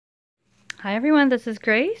Hi everyone, this is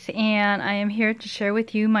Grace, and I am here to share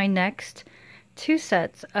with you my next two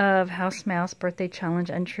sets of House Mouse birthday challenge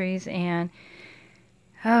entries. And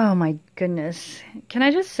oh my goodness, can I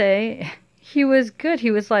just say, he was good. He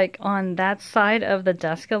was like on that side of the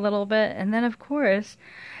desk a little bit. And then of course,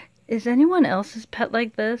 is anyone else's pet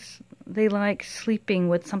like this? They like sleeping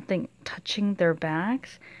with something touching their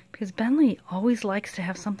backs, because Bentley always likes to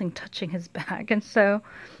have something touching his back. And so,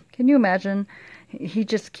 can you imagine? He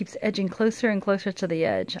just keeps edging closer and closer to the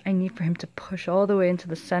edge. I need for him to push all the way into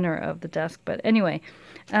the center of the desk. But anyway,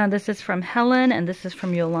 this is from Helen and this is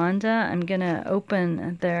from Yolanda. I'm going to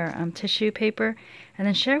open their tissue paper and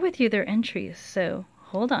then share with you their entries. So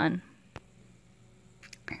hold on.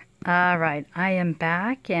 All right, I am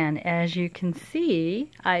back, and as you can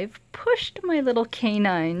see, I've pushed my little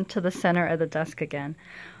canine to the center of the desk again.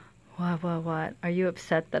 What? Are you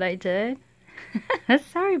upset that I did?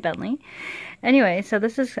 Sorry, Bentley. Anyway, so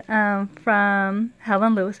this is from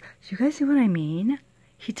Helen Lewis. Do you guys see what I mean?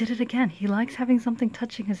 He did it again. He likes having something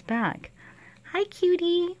touching his back. Hi,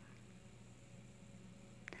 cutie.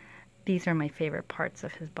 These are my favorite parts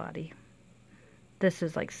of his body. This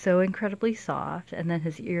is like so incredibly soft, and then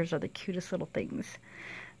his ears are the cutest little things.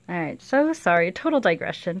 Alright, so sorry, total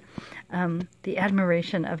digression. The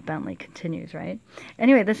admiration of Bentley continues, right?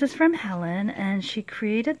 Anyway, this is from Helen, and she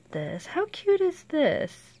created this. How cute is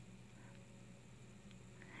this?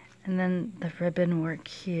 And then the ribbon work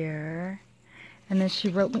here. And then she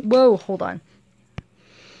wrote, whoa, hold on.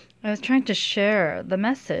 I was trying to share the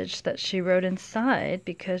message that she wrote inside,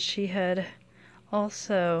 because she had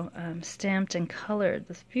also stamped and colored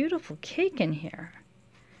this beautiful cake in here.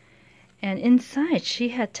 And inside she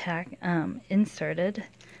had inserted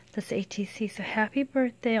this ATC. So happy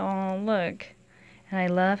birthday, oh look. And I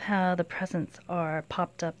love how the presents are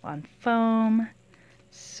popped up on foam.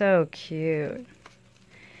 So cute.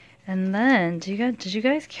 And then, did you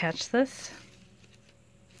guys catch this?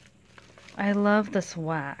 I love this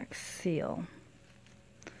wax seal.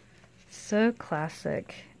 So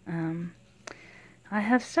classic. I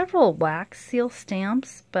have several wax seal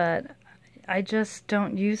stamps, but I just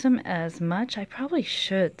don't use them as much. I probably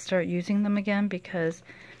should start using them again, because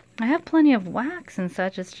I have plenty of wax and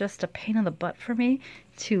such. It's just a pain in the butt for me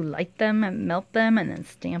to light them and melt them and then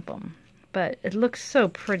stamp them. But it looks so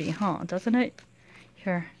pretty, huh? Doesn't it?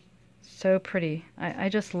 Here. So pretty. I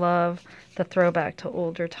just love the throwback to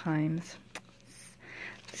older times.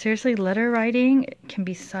 Seriously, letter writing can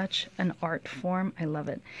be such an art form. I love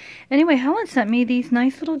it. Anyway, Helen sent me these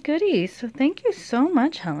nice little goodies. So thank you so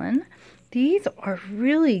much, Helen. These are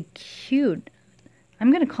really cute.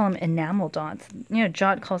 I'm going to call them enamel dots. You know,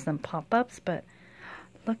 Jot calls them pop-ups, but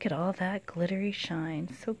look at all that glittery shine.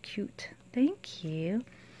 So cute. Thank you.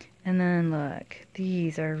 And then look,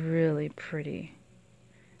 these are really pretty.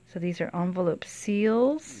 So these are envelope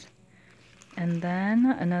seals. And then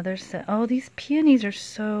another set. Oh, these peonies are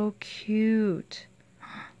so cute.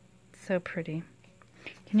 So pretty.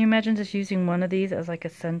 Can you imagine just using one of these as like a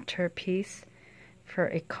centerpiece for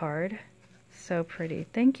a card? So pretty.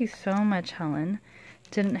 Thank you so much, Helen.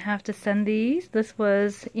 Didn't have to send these. This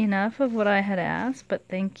was enough of what I had asked, but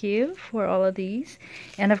thank you for all of these.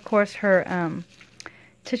 And of course her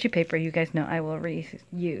tissue paper, you guys know I will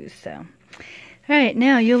reuse. So alright,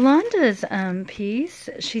 now Yolanda's piece,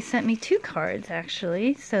 she sent me two cards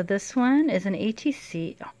actually. So this one is an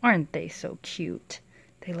ATC. Aren't they so cute?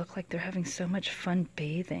 They look like they're having so much fun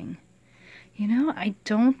bathing. You know, I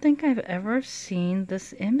don't think I've ever seen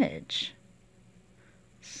this image.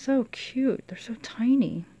 So cute. They're so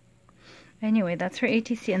tiny. Anyway, that's her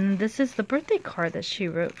ATC. And this is the birthday card that she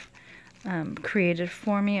wrote, created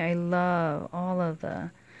for me. I love all of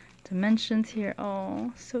the dimensions here.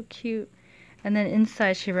 Oh, so cute. And then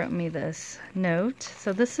inside she wrote me this note.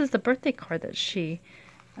 So this is the birthday card that she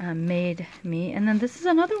made me. And then this is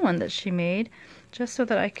another one that she made just so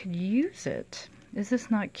that I could use it. Is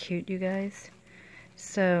this not cute, you guys?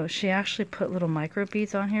 So she actually put little micro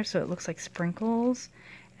beads on here so it looks like sprinkles.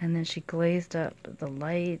 And then she glazed up the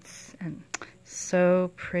lights. And so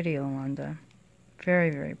pretty, Yolanda. Very,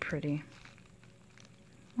 very pretty.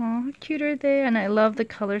 Oh, how cute are they? And I love the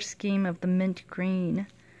color scheme of the mint green.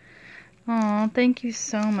 Oh, thank you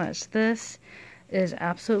so much. This is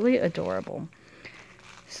absolutely adorable.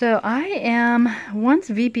 So I am, once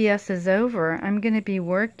VBS is over, I'm going to be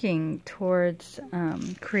working towards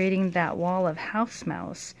creating that wall of House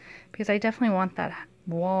Mouse, because I definitely want that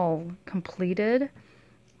wall completed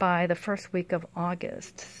by the first week of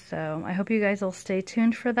August. So I hope you guys will stay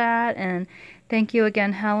tuned for that. And thank you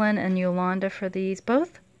again, Helen and Yolanda, for these.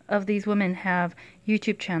 Both of these women have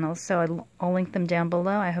YouTube channels, so I'll link them down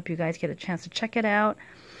below. I hope you guys get a chance to check it out.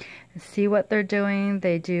 and see what they're doing.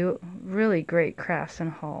 They do really great crafts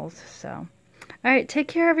and hauls. So, all right, take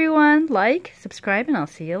care, everyone. Like, subscribe, and I'll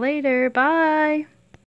see you later. Bye.